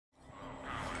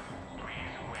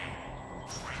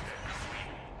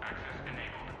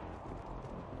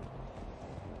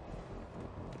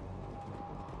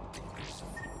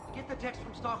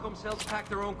Stockholm cells pack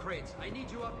their own crates. I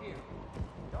need you up here.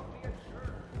 Don't be a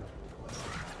jerk.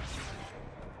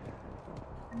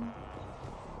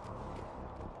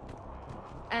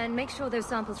 And make sure those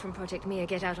samples from Project Mia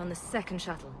get out on the second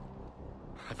shuttle.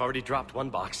 I've already dropped one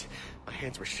box. My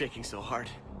hands were shaking so hard.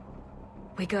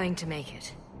 We're going to make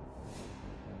it.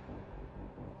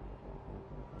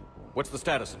 What's the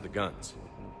status of the guns?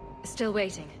 Still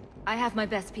waiting. I have my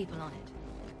best people on it.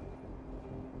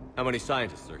 How many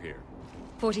scientists are here?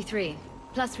 43,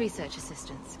 plus research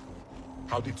assistants.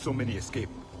 How did so many escape?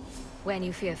 When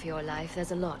you fear for your life,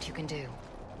 there's a lot you can do.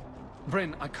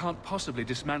 Bryn, I can't possibly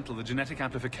dismantle the genetic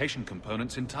amplification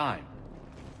components in time.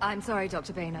 I'm sorry,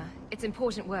 Dr. Boehner. It's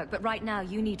important work, but right now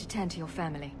you need to tend to your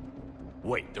family.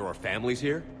 Wait, there are families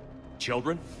here?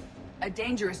 Children? A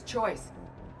dangerous choice.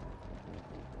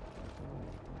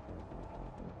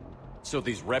 So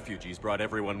these refugees brought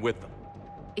everyone with them?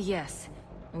 Yes.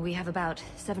 We have about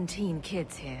 17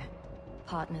 kids here.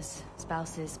 Partners,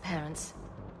 spouses, parents.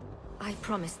 I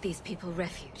promised these people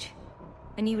refuge.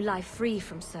 A new life free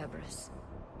from Cerberus.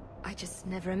 I just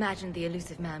never imagined the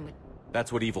elusive man would...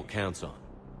 That's what evil counts on.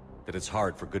 That it's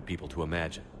hard for good people to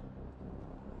imagine.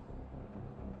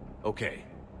 Okay.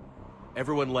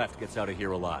 Everyone left gets out of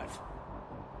here alive.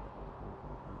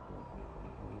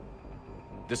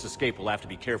 This escape will have to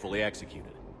be carefully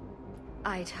executed.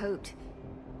 I'd hoped.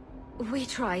 We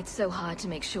tried so hard to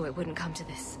make sure it wouldn't come to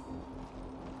this.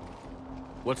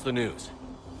 What's the news?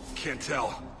 Can't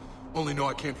tell. Only know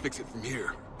I can't fix it from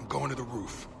here. I'm going to the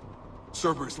roof.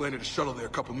 Cerberus landed a shuttle there a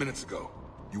couple minutes ago.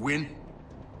 You in?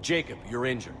 Jacob, you're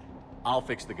injured. I'll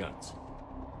fix the guns.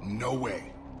 No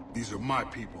way. These are my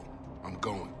people. I'm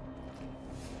going.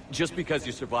 Just because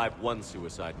you survived one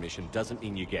suicide mission doesn't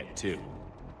mean you get two.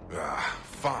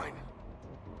 Fine.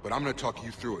 But I'm gonna talk you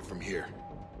through it from here.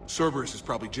 Cerberus is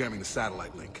probably jamming the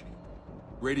satellite link.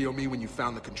 Radio me when you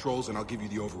found the controls and I'll give you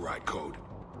the override code.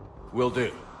 Will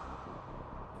do.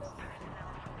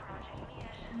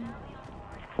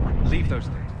 Leave those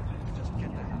things. Just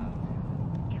get the hell out.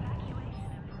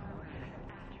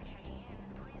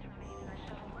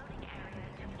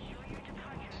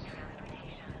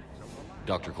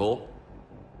 Dr. Cole?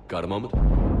 Got a moment?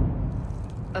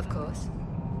 Of course.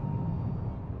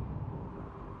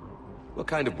 What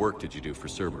kind of work did you do for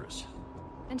Cerberus?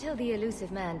 Until the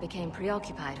elusive man became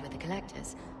preoccupied with the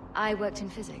Collectors, I worked in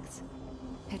physics.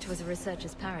 It was a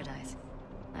researcher's paradise.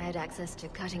 I had access to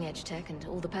cutting-edge tech and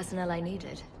all the personnel I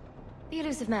needed. The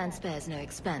elusive man spares no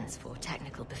expense for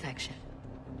technical perfection.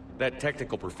 That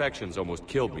technical perfection's almost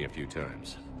killed me a few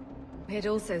times. It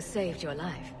also saved your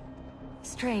life.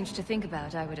 Strange to think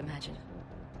about, I would imagine.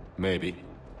 Maybe.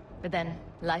 But then,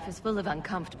 life is full of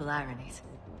uncomfortable ironies.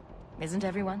 Isn't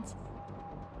everyone's?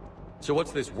 So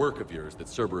what's this work of yours that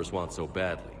Cerberus wants so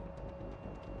badly?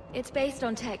 It's based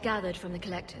on tech gathered from the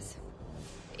Collectors.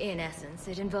 In essence,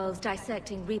 it involves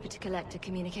dissecting Reaper-to-Collector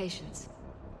communications.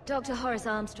 Dr. Horace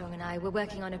Armstrong and I were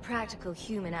working on a practical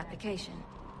human application.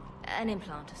 An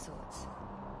implant of sorts.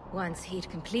 Once he'd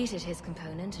completed his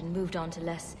component and moved on to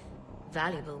less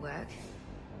valuable work,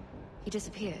 he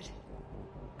disappeared.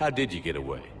 How did you get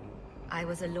away? I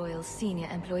was a loyal senior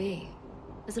employee.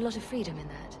 There's a lot of freedom in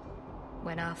that.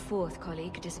 When our fourth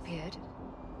colleague disappeared,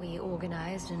 we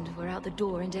organized and were out the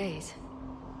door in days.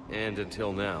 And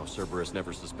until now, Cerberus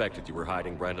never suspected you were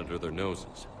hiding right under their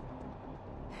noses.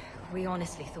 We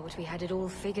honestly thought we had it all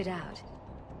figured out.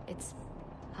 It's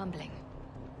humbling.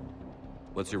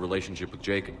 What's your relationship with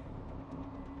Jacob?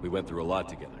 We went through a lot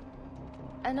together.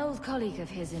 An old colleague of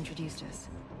his introduced us.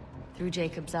 Through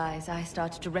Jacob's eyes, I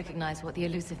started to recognize what the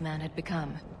elusive man had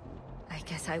become. I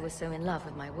guess I was so in love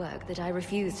with my work that I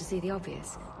refused to see the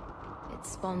obvious.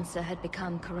 Its sponsor had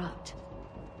become corrupt.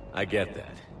 I get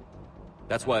that.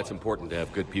 That's why it's important to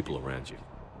have good people around you.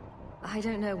 I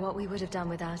don't know what we would have done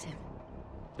without him.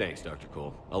 Thanks, Dr.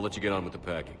 Cole. I'll let you get on with the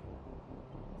packing.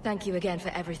 Thank you again for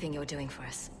everything you're doing for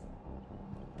us.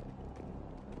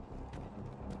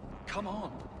 Come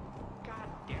on. God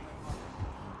damn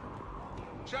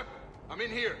it. Shepard, I'm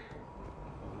in here.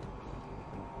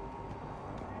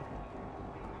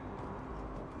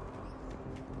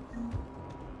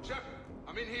 Shepard,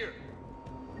 I'm in here.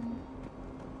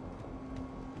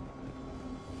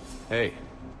 Hey,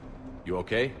 you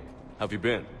okay? How've you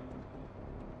been?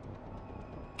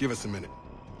 Give us a minute.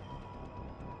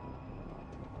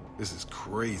 This is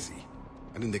crazy.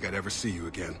 I didn't think I'd ever see you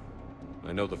again.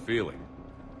 I know the feeling.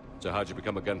 So how'd you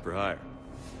become a gun for hire?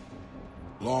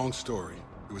 Long story.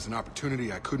 It was an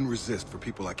opportunity I couldn't resist for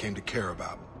people I came to care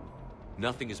about.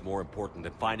 Nothing is more important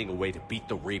than finding a way to beat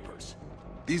the Reapers.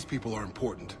 These people are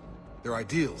important. Their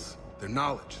ideals, their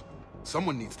knowledge.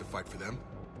 Someone needs to fight for them.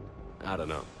 I don't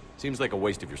know. Seems like a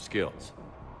waste of your skills.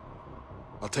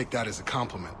 I'll take that as a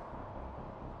compliment.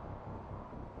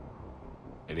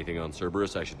 Anything on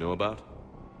Cerberus I should know about?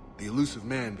 The elusive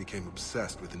man became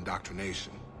obsessed with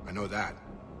indoctrination. I know that.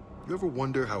 You ever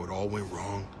wonder how it all went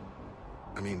wrong?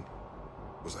 I mean,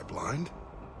 was I blind?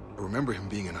 I remember him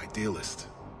being an idealist.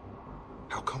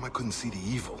 How come I couldn't see the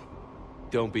evil?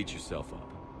 Don't beat yourself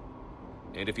up.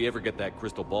 And if you ever get that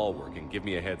crystal ball working, give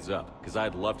me a heads up, because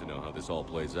I'd love to know how this all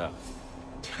plays out.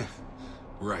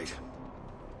 Right.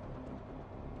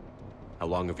 How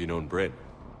long have you known Bryn?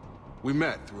 We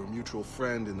met through a mutual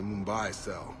friend in the Mumbai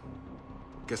cell.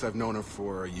 Guess I've known her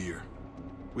for a year.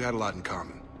 We had a lot in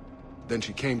common. Then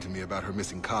she came to me about her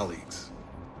missing colleagues.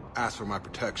 Asked for my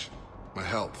protection, my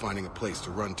help finding a place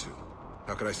to run to.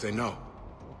 How could I say no?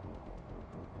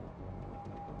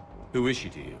 Who is she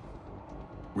to you?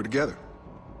 We're together.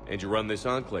 And you run this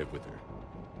enclave with her?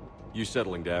 You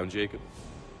settling down, Jacob?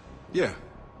 Yeah,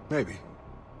 maybe.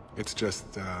 It's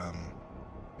just,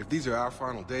 if these are our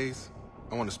final days,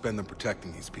 I want to spend them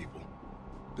protecting these people.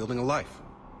 Building a life.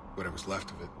 Whatever's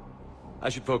left of it. I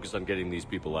should focus on getting these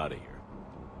people out of here.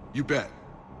 You bet.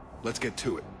 Let's get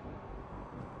to it.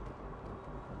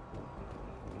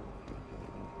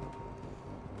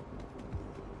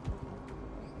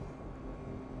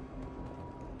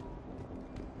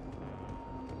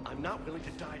 I'm not willing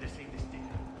to die to save this data.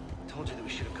 Told you that we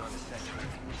should have gone to Sector.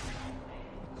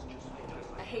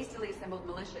 A hastily assembled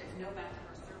militia is no match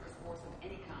for a Cerberus force of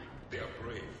any kind. They are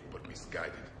brave, but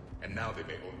misguided. And now they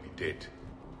may all be dead.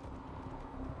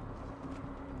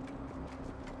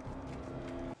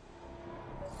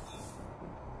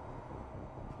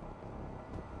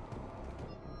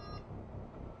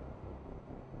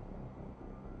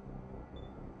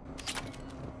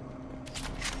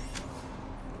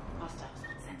 Hostiles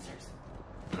on sensors.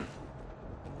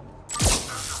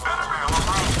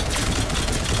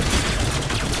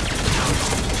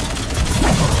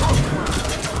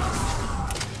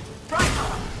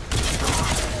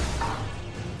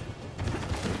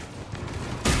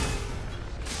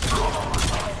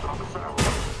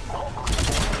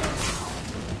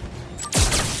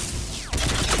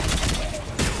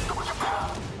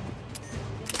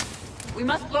 We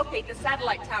must locate the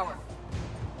satellite tower.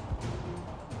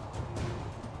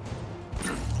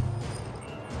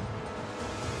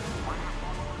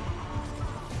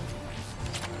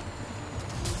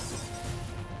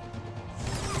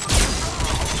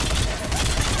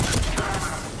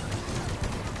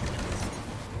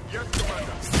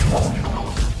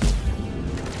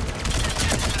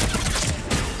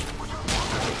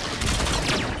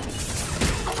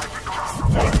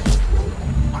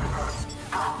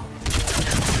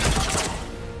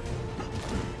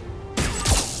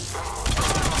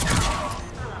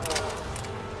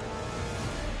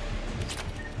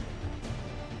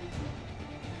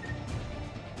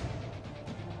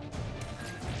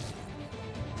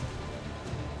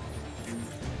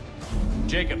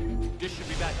 Jacob, dish should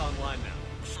be back online now.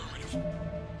 Affirmative.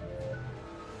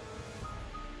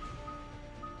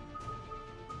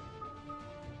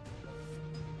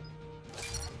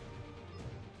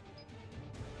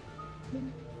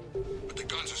 But the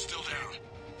guns are still down.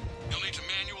 You'll need to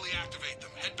manually activate them.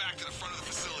 Head back to the front of the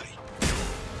facility.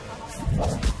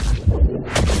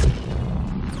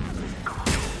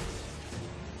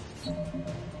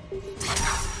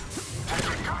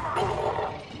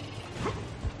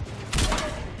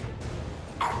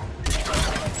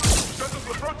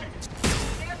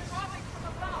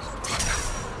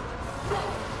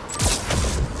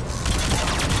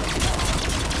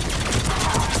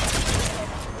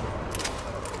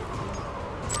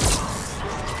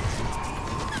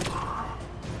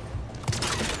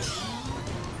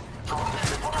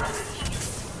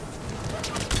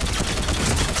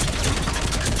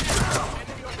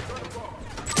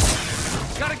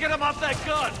 Gotta get him off that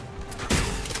gun!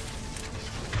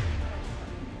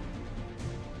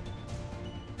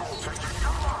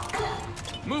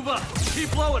 Move up!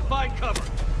 Keep low and find cover!